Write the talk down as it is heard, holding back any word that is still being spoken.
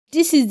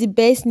This is the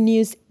best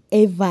news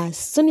ever.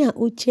 Sonia,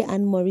 Uche,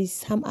 and Maurice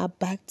Sam are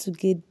back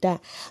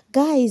together.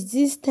 Guys,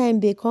 this time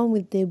they come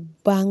with a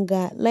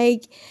banger.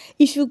 Like,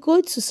 if you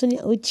go to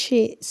Sonia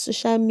Uche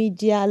social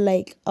media,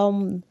 like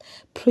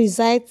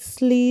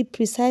precisely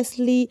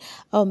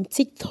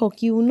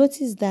TikTok, you will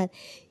notice that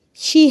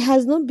she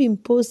has not been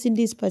posting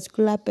this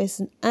particular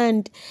person,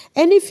 and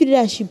any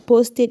video that she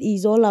posted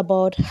is all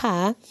about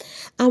her.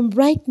 And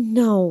right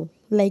now,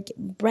 like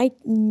right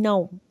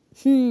now,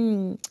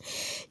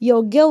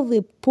 your girl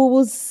will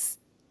post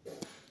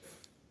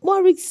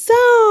Maurice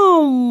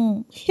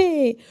Sam.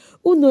 Hey,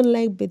 who don't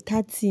like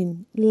better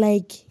thing?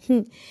 Like,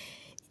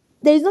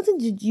 there is nothing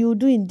that you will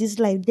do in this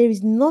life. There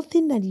is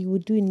nothing that you will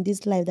do in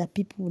this life that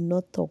people will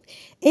not talk.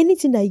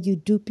 Anything that you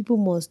do, people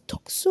must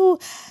talk. So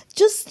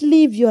just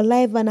live your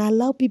life and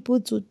allow people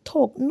to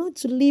talk, not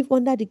to live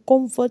under the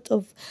comfort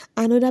of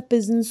another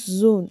person's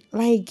zone.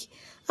 Like,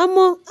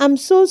 I'm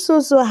so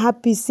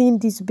happy seeing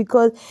this,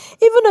 because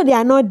even though they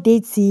are not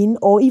dating,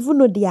 or even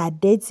though they are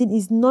dating,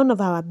 is none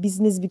of our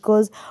business,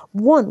 because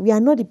one, we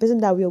are not the person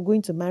that we are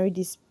going to marry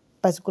this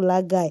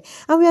particular guy,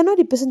 and we are not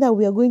the person that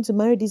we are going to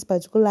marry this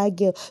particular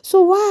girl.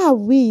 So why are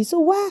we, so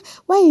why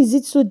is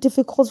it so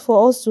difficult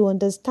for us to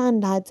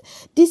understand that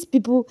these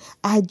people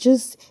are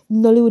just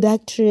Nollywood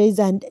actors,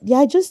 and they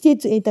are just here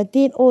to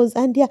entertain us,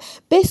 and they are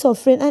best of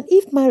friends, and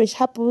if marriage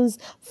happens,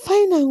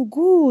 fine and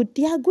good,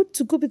 they are good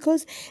to go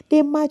because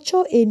they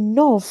mature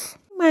enough.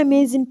 My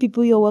amazing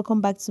people, you're welcome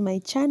back to my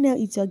channel.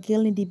 It's your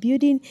girl in the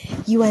building,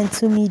 you and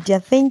two media.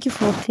 Thank you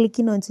for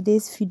clicking on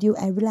today's video.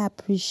 I really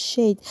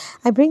appreciate.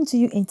 I bring to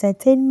you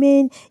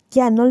entertainment,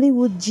 yeah,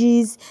 Nollywood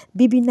gist,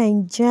 BB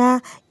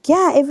Nigeria,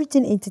 yeah,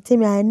 everything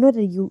entertainment. I know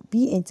that you'll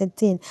be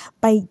entertained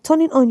by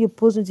turning on your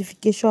post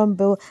notification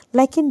bell,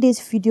 liking this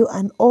video,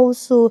 and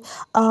also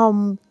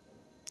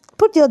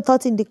put your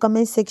thoughts in the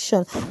comment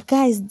section.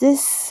 Guys,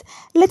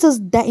 let us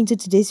dive into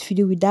today's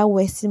video without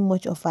wasting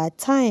much of our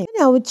time.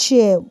 Sonia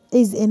Uche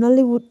is a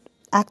Nollywood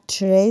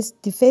actress,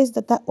 the first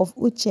daughter of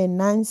Uche and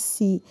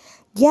Nancy.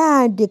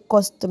 Yeah, the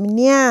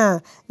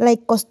Costonia,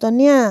 like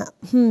Costonia,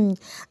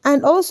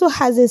 and also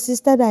has a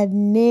sister that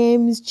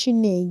names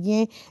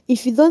Chineye.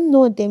 If you don't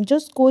know them,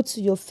 just go to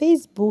your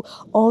Facebook,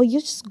 or you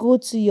just go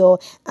to your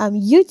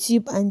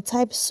YouTube and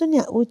type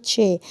Sonia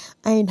Uche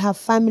and her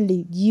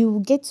family. You will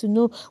get to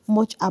know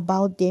much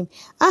about them.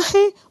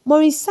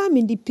 Maurice Sam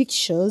in the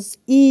pictures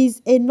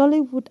is a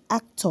Nollywood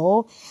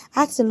actor,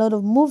 acts a lot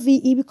of movie.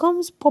 He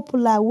becomes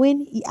popular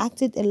when he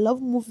acted a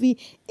love movie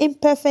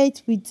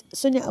Imperfect with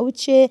Sonia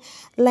Uche,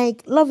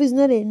 like Love Is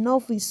Not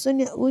Enough with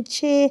Sonia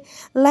Uche,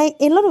 like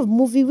a lot of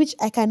movie which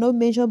I cannot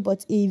mention,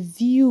 but a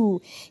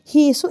view.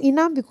 He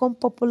now become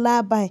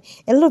popular by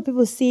a lot of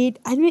people. Said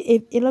I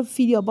made a lot of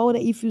video about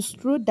it. If you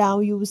scroll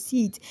down, you will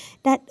see it,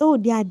 that oh,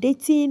 they are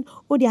dating,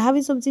 oh, they are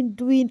having something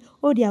doing,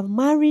 oh, they are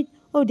married,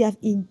 oh, they have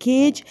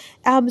engaged.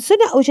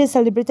 Sonia Uche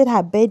celebrated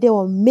her birthday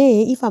on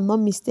May, if I'm not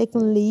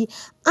mistakenly,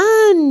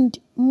 and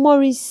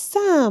Maurice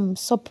Sam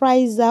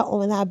surprised her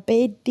on her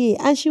birthday,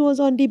 and she was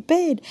on the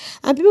bed,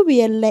 and people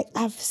were like,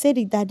 I've said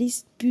it, that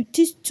these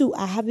two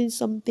are having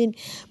something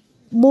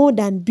more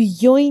than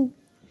beyond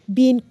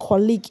being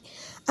colleague.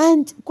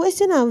 And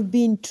question I've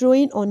been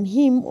throwing on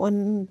him,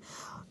 on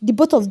the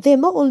both of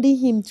them, not only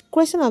him,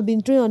 question I've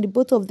been throwing on the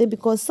both of them,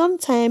 because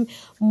sometimes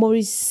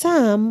Maurice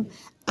Sam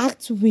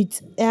acts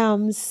with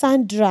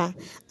Sandra,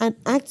 and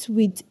acts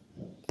with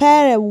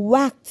Pere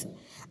Wacht,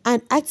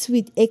 and acts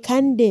with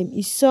Ekandem,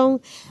 his song,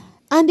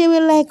 and they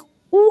were like,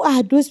 who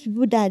are those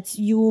people that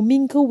you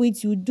mingle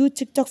with, you do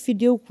TikTok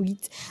video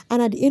with,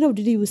 and at the end of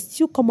the day, you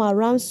still come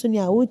around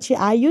Sonia Uche?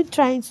 Are you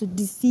trying to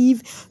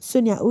deceive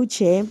Sonia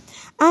Uche?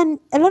 And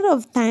a lot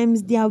of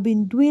times, they have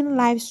been doing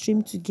live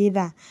stream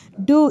together,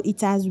 though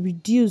it has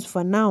reduced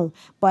for now,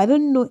 but I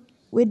don't know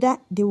whether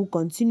they will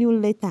continue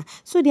later.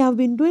 So they have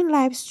been doing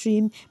live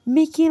stream,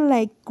 making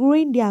like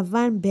growing their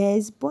fan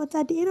base, but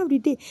at the end of the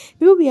day,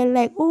 people were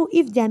like, oh,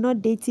 if they are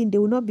not dating, they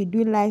will not be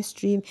doing live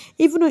stream.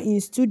 Even though in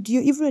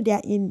studio, even though they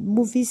are in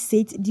movie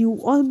set, you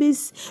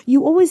always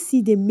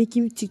see them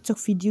making TikTok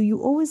video,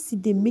 you always see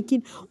them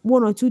making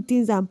one or two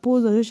things and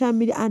post on social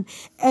media, and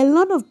a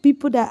lot of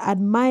people that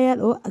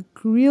admire or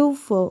agree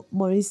for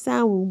Maurice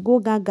Sam will go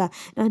gaga,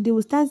 and they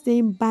will start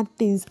saying bad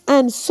things,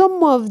 and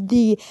some of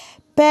the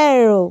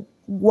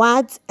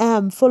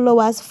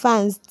followers,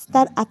 fans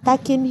start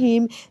attacking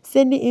him,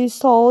 sending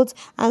insults,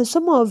 and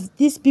some of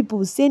these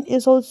people send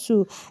insults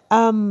to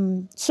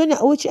Sonia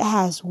Uche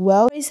as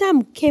well.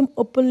 Sam came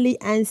openly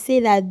and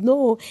said that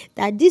no,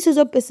 that this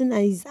also person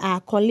is our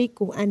colleague,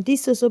 and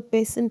this also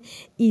person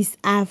is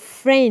our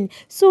friend.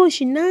 So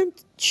she now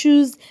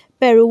choose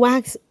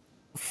Periwax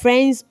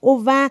friends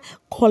over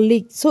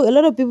colleagues. So a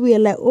lot of people were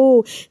like,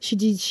 oh, she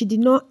did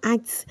not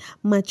act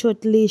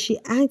maturely, she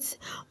acts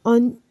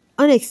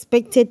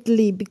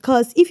unexpectedly,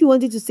 because if you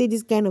wanted to say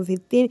this kind of a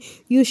thing,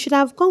 you should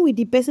have come with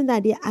the person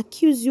that they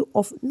accuse you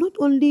of, not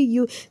only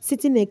you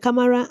sitting in a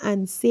camera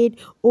and said,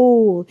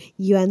 oh,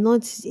 you are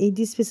not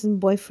this person's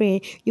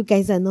boyfriend, you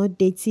guys are not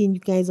dating,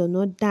 you guys are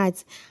not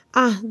that.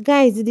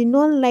 Guys, they did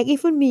not like,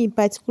 even me in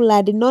particular,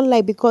 I did not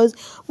like, because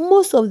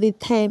most of the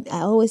time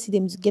I always see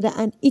them together,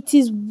 and it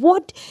is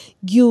what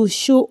you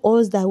show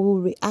us that we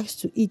will react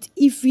to it.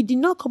 If we did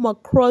not come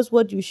across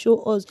what you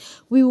show us,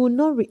 we will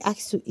not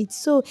react to it.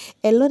 So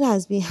a lot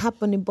has been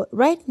happening, but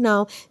right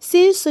now,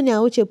 seeing Sonia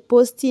Uche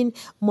posting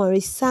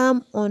Maurice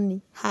Sam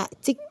on her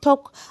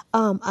TikTok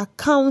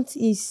account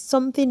is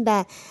something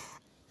that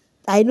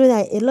I know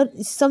that a lot,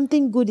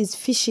 something good is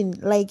fishing.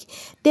 Like,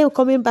 them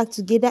coming back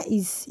together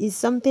is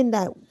something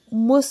that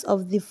most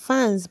of the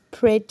fans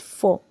prayed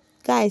for.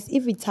 Guys,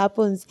 if it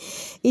happens,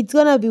 it's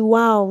gonna be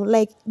wow.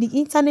 Like, the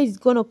internet is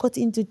gonna cut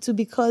into two,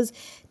 because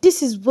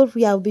this is what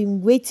we have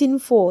been waiting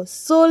for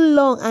so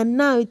long, and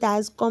now it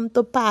has come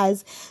to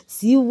pass.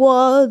 See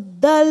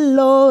what the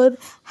Lord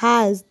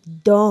has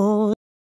done.